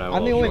 7 and I'm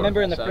I'm the only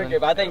member in the friend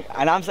group. I think,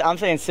 and I'm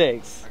saying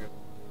 6.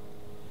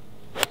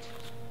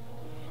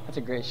 That's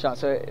a great shot.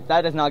 So if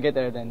that does not get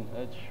there, then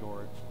That's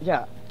short.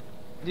 yeah,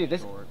 dude,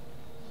 this Short.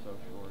 So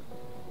short.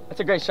 that's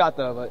a great shot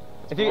though. But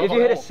if you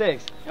hit a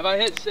 6, If I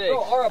hit 6.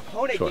 bro, our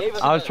opponent gave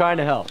us. I was trying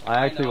to help.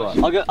 I actually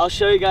was. I'll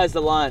show you guys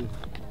the line.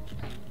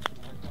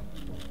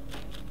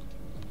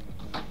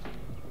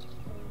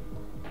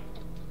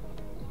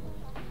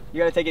 You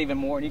gotta take it even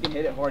more, and you can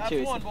hit it hard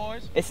too.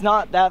 It's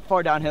not that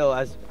far downhill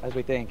as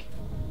we think.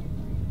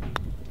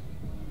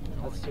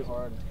 That's too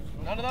hard.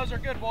 None of those are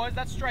good, boys.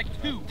 That's strike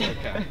 2.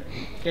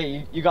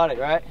 Okay, you got it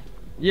right.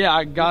 Yeah,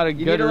 I got a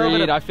You good need a little bit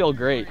read. of- I feel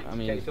great. I Okay,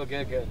 mean, you feel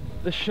good, good.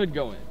 this should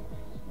go in.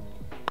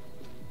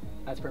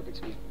 That's perfect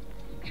speed.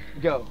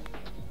 Go.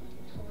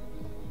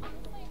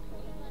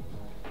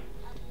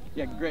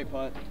 Yeah, great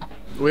putt.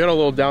 We got a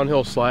little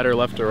downhill slider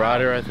left to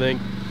rider, I think,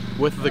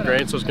 width of the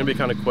grain, so it's gonna be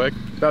kind of quick.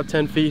 About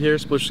 10 feet here.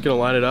 Splish is gonna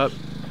line it up,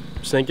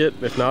 sink it.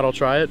 If not, I'll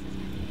try it.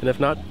 And if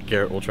not,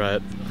 Garrett will try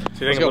it.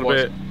 So you think a little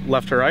bit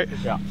left to right?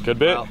 Yeah. Good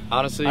bit? Well,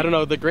 honestly, I don't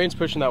know, the grain's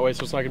pushing that way,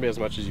 so it's not gonna be as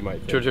much as you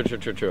might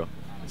think. True.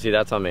 See,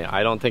 that's on me.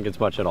 I don't think it's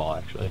much at all,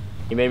 actually.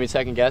 He made me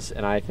second guess,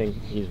 and I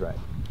think he's right.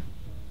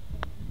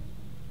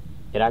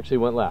 It actually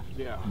went left.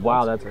 Yeah.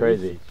 Wow, that's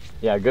crazy.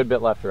 Yeah, a good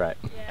bit left to right.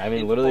 I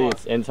mean, literally,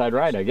 it's inside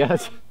right, I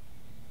guess.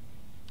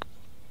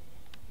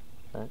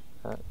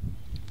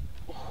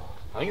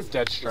 I think it's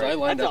dead straight. I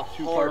lined up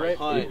too far right.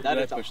 That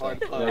is a hard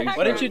putt.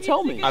 Why didn't you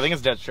tell me? I think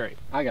it's dead straight.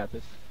 I got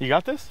this. You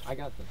got this? I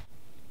got this.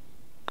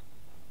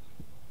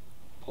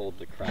 Pulled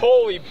the crap.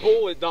 Holy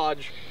bullet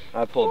dodge.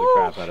 I pulled the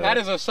crap out of That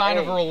it. is a sign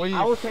of relief.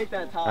 I will take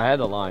that top. I had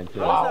the line, too.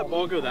 Why does that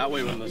ball go that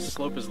way when the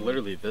slope is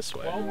literally this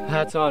way?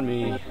 That's on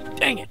me.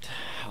 Dang it.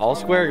 All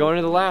square going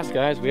into the last,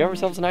 guys. We have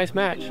ourselves a nice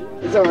match.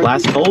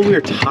 Last hole, we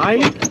are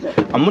tied.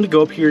 I'm gonna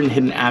go up here and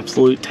hit an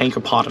absolute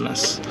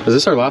tankopotamus. Is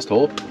this our last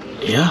hole?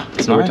 Yeah.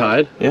 So we're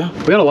tied? Yeah.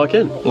 We gotta lock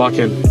in. Lock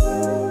in.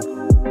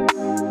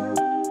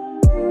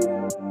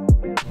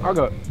 I'll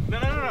go.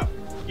 No.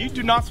 You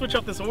do not switch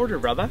up this order,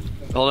 brother.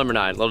 Hole number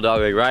 9, little dog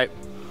leg right.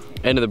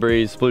 End of the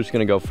breeze. Sploosh's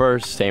gonna go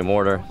first. Same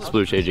order.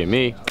 Sploosh, AJ,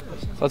 me.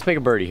 Let's make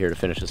a birdie here to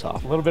finish this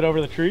off. A little bit over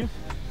the trees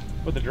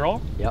with the draw.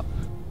 Yep.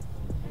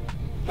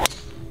 Did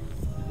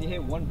he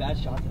hit one bad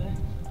shot today?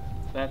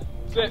 That's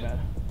it.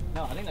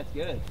 No, I think that's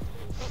good.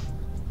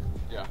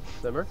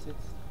 Simmer?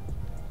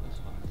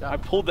 I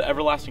pulled the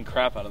everlasting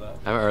crap out of that.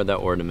 I haven't heard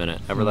that word in a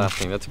minute.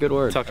 Everlasting. That's a good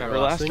word. Tuck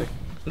everlasting.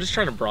 I'm just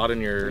trying to broaden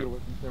your.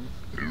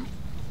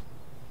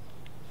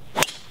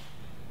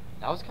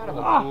 That was kind of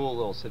a cool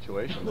little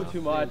situation.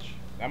 Too much.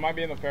 That might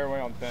be in the fairway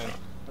on 10.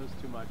 That was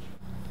too much.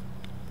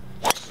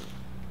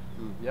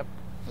 Yep.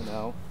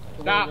 No.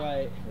 Stop.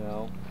 Right.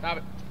 No. Stop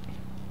it.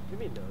 What do you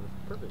mean no?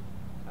 That's perfect.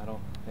 I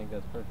don't think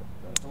that's perfect.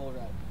 All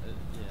right.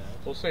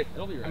 We'll see.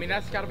 I mean,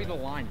 that's got to be the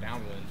line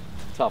downwind.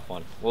 Tough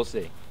one. We'll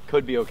see.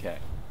 Could be okay.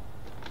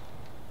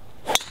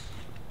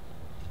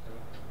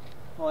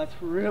 Oh, that's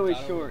really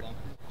short.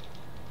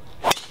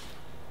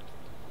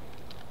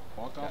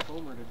 Walk off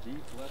over to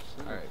deep left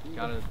center. All right,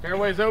 got it.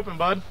 Fairway's open,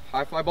 bud.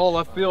 High fly ball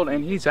left field,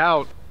 and he's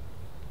out.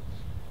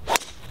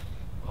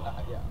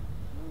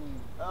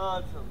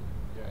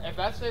 If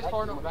that stays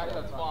far enough back,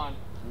 that's fine.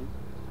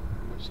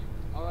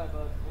 All right,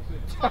 bud.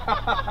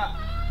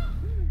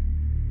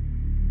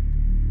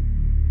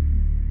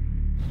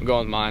 I'm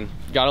going with mine.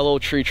 Got a little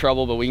tree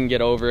trouble, but we can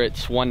get over it.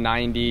 It's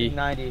 190.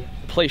 90.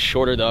 Plays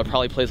shorter though. It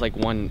probably plays like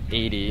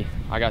 180.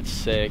 I got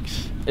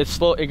 6. It's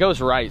slow. It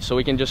goes right, so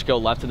we can just go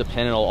left of the pin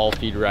and it'll all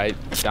feed right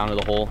down to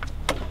the hole.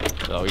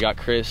 So we got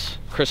Chris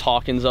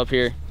Hawkins up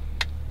here.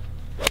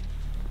 It's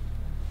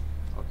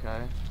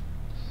Okay.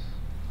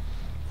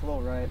 a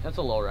little right. That's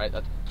a low right.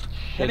 That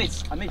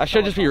I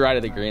should just be right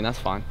at the green. That's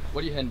fine.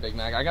 What are you hitting, Big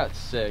Mac? I got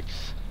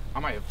 6. I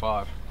might hit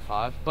 5.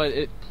 5, but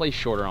it plays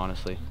shorter,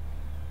 honestly.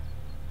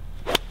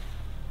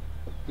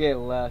 Get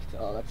left.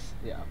 Oh, that's,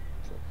 yeah.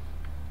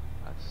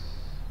 That's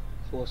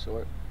It's a little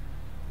short.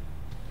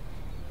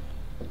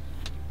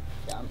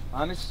 Yeah,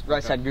 I'm just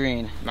right side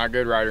green. Not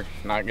good, Ryder.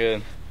 Not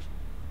good.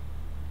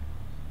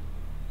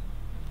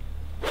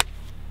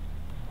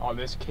 Oh,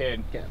 this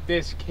kid. Yeah.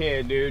 This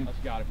kid, dude. that's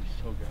gotta be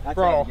so good. That's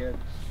Bro. good.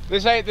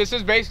 This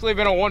has basically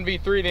been a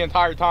 1v3 the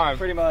entire time.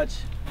 Pretty much.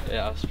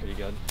 Yeah, that's pretty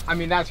good. I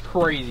mean, that's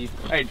crazy.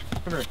 Hey,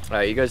 come here. All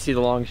right, you guys see the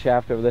long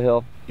shaft over the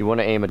hill? You want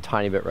to aim a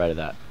tiny bit right at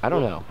that. I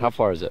don't know. How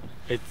far is it?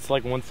 It's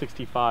like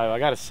 165. I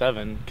got a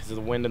 7 because of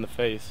the wind in the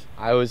face.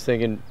 I was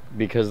thinking,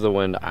 because of the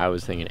wind, I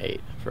was thinking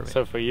 8 for me.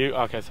 So for you,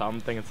 okay, so I'm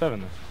thinking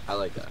 7 then. I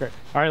like that. Great.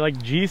 All right,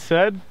 like G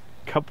said,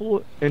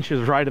 couple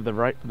inches right of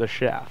the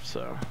shaft,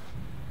 so.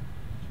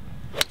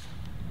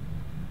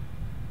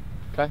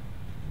 Okay.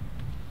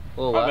 A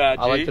little Not left. bad,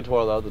 I like G. the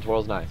twirl though. The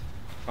twirl's nice.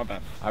 Not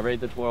bad. I rate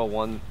the twirl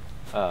 9.6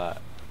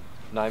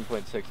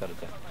 out of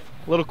 10.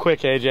 A little quick,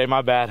 AJ,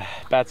 my bad.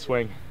 Bad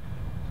swing.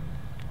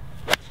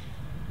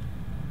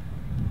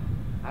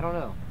 I don't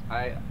know.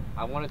 I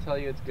want to tell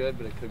you it's good,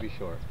 but it could be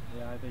short.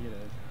 Yeah, I think it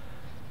is.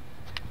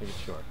 I think it's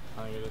short.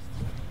 I think it is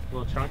too. A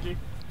little chunky?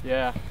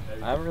 Yeah.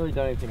 I haven't really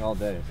done anything all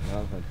day, so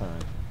now's my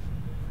time.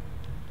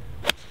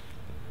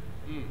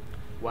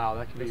 Wow,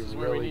 that could be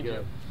really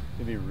good.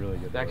 Could be really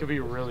good. That could be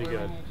really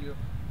good.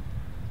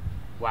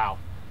 Wow.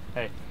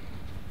 Hey.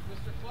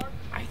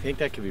 I think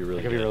that could be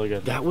really That could be really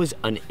good. That was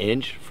an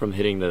inch from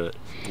hitting the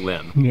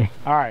limb. Yeah.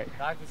 All right.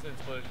 Practice it,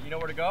 Splish. You know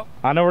where to go?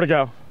 I know where to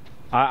go.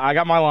 I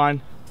got my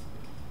line.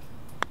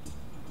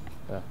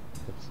 Yeah,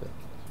 that's it.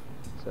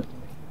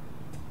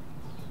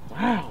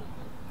 Wow.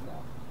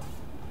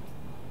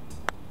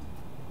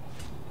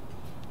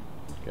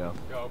 Go.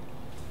 Go.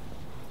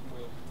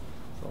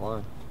 It's the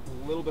line.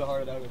 A little bit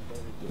harder. That was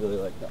You really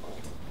like that line.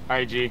 All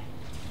right, G.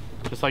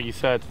 Just like you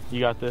said, you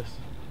got this.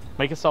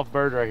 Make a soft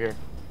bird right here.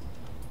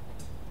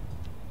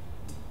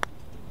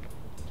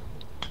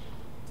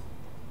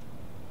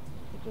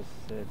 It just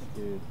sits,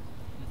 dude.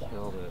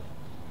 Killed it.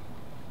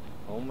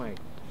 Oh my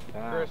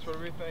Chris, what are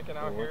we thinking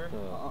out here?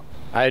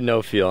 I had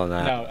no feel on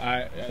that. No,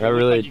 I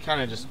really. Like you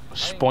kind of just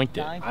spoinked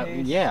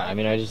it. Yeah, I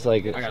mean, I just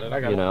like, I got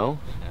it. you know,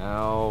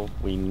 now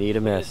we need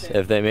a miss.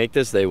 If they make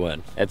this, they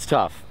win. It's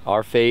tough.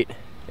 Our fate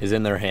is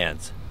in their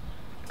hands,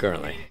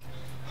 currently.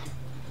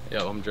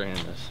 Yo, I'm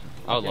draining this.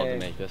 I would love to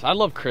make this. I'd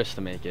love Chris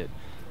to make it.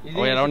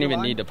 Oh, wait, I don't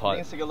even need to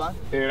putt.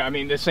 Dude, I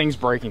mean, this thing's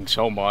breaking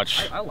so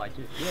much. I like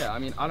it. Yeah, I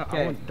mean, I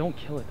don't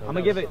kill it though. I'm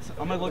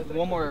gonna look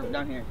one more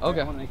down here.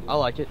 Okay, I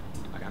like it.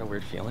 I got a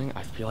weird feeling.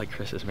 I feel like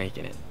Chris is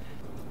making it.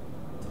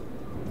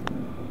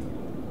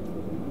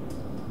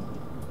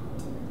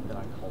 Did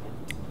I call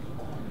it?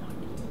 Oh my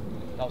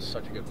God. That was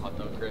such a good putt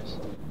though, Chris.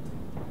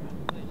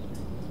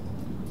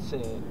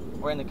 Sit.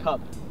 We're in the cup.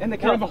 In the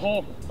We're cup. in the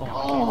hole.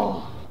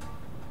 Oh.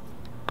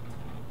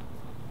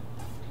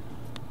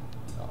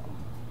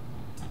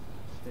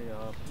 Stay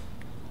up.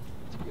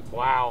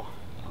 Wow.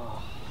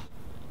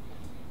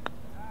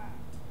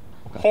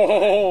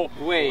 Oh.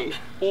 Wait,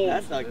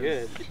 that's not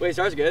good. Wait, is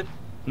ours good?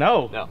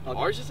 No. No.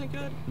 Ours isn't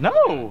good?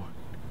 No.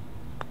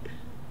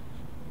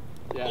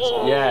 Yes.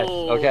 Yes.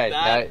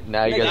 Okay.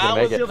 Now you guys can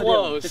make it.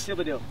 Close. Seal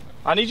the deal.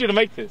 I need you to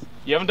make this.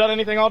 You haven't done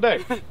anything all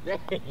day. All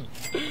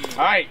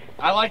right.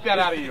 I like that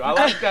out of you. I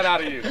like that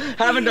out of you.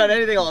 Haven't done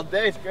anything all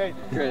day. It's great.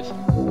 Chris.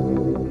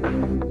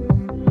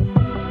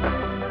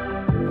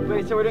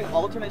 Wait, so we're doing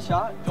alternate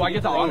shot? Do I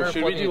get the honor of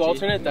Should we do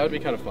alternate? That would be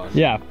kind of fun.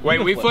 Yeah.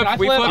 Wait, we flip. I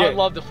would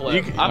love to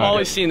flip. I've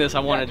always seen this. I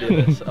want to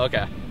do this. Okay.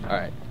 All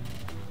right.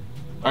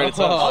 All right,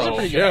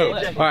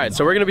 all right,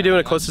 so we're gonna be doing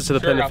it closest to the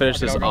pin to finish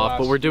this off,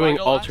 but we're doing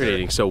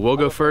alternating. So we'll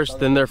go first,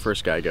 then their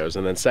first guy goes,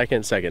 and then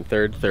second,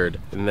 third,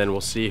 and then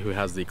we'll see who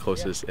has the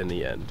closest in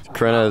the end.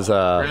 Corinna's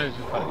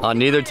on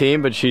neither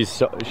team, but she's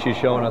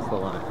showing us the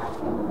line.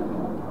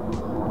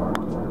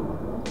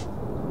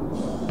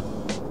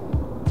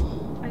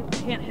 I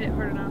can't hit it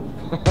hard enough.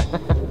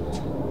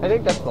 I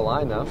think that's the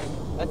line, though.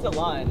 That's the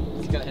line.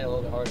 It's gonna hit a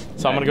little bit harder.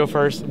 So I'm gonna go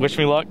first. Wish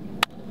me luck.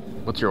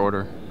 What's your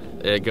order?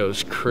 It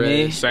goes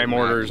Chris. Same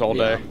orders all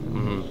day.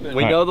 Mm-hmm.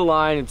 We know the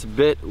line. It's a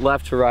bit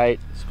left to right.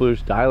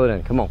 Sploosh, dial it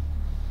in. Come on.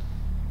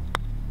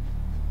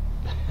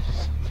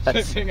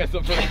 That's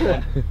the first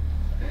one.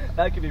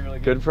 That could be really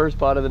good. Good first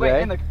putt of the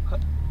day. In the...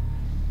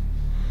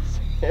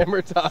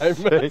 Hammer time.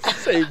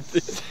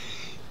 Safety.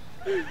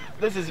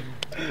 This is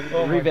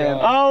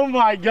revamp. Oh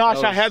my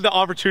gosh! I had the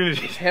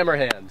opportunity. Hammer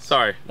hands.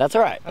 Sorry. That's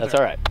all right. That's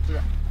all right.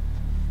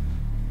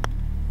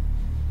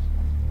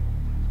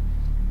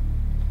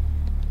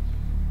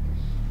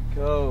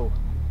 Go.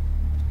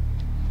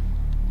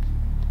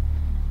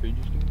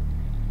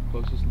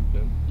 Closest to the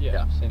pin.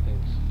 Yeah, same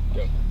things.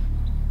 Go.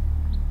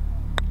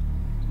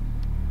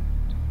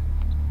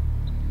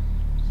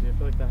 See, I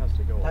feel like that has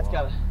to go. That's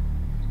gotta.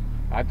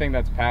 I think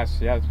that's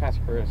past. Yeah, it's past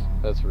Chris.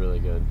 That's really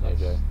good,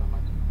 AJ.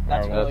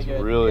 That's really That's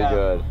good. really Yeah.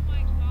 good.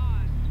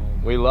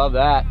 We love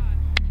that.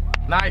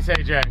 Nice,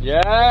 AJ.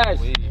 Yes.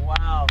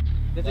 Wow.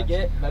 Did it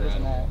get better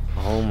than that?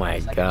 Oh my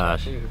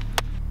gosh. I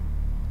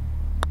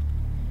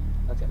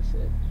That's gotta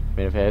sit.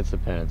 mean, if it hits the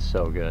pin, it's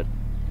so good.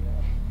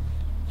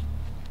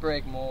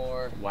 Break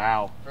more.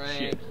 Wow. Break.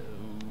 Shit.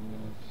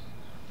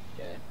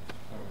 Okay.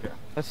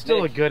 That's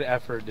still a good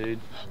effort, dude.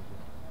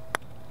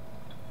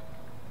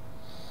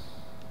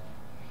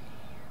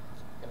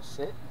 Gonna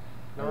sit.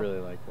 I really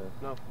like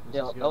that. No.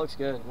 Yeah, that looks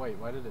good. Wait,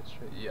 why did it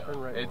straight? Yeah, Turn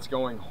right it's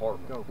going hard.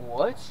 Go.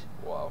 What?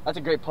 Wow. That's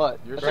a great putt.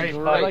 You're That's a great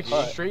I like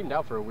putt. you straightened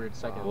out for a weird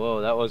second.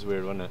 Whoa, that was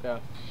weird, wasn't it? Yeah.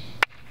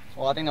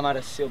 Well, I think I might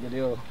have sealed the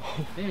deal.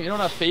 Damn, you don't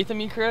have faith in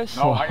me, Chris?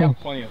 No, I got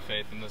plenty of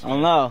faith in this I one.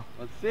 don't know.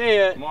 Let's see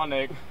it. Come on,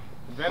 Nick.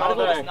 Been Might all as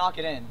well day. just knock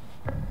it in.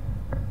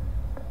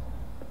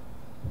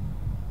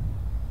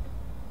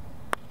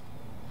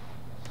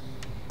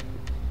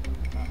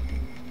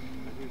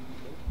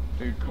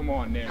 Dude, come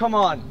on, Nick. Come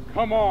on.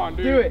 Come on,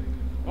 dude. Do it.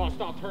 Oh,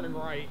 stop turning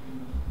right.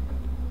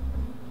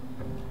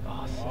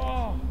 Oh,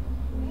 Oh,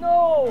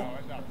 no. no,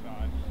 it's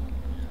outside.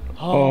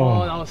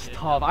 Oh, that was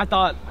tough. I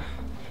thought.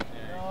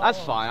 That's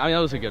fine. I mean,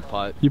 that was a good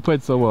putt. You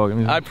played so well. I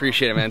mean, I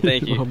appreciate it, man.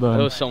 Thank you. Well done.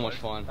 It was so much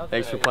fun.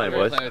 Thanks for playing, Great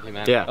boys. playing with you,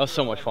 man. Yeah. That was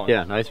so much fun.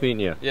 Yeah, nice meeting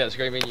you. Yeah, it's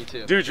great meeting you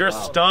too. Dude, you're a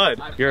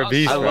stud. You're a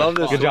beast. I love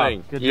this Good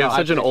swing. job. You have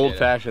such an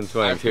old-fashioned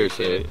swing,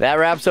 too. That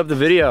wraps up the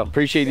video.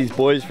 Appreciate these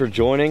boys for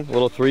joining. A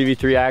little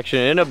 3v3 action.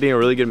 It ended up being a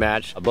really good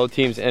match. Both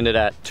teams ended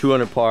at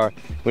 200 par.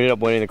 We ended up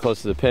winning the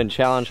closest to the pin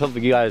challenge.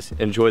 Hopefully you guys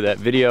enjoyed that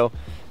video.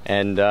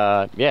 And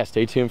yeah,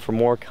 stay tuned for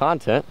more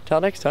content. Till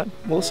next time,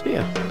 we'll see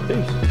you.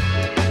 Peace.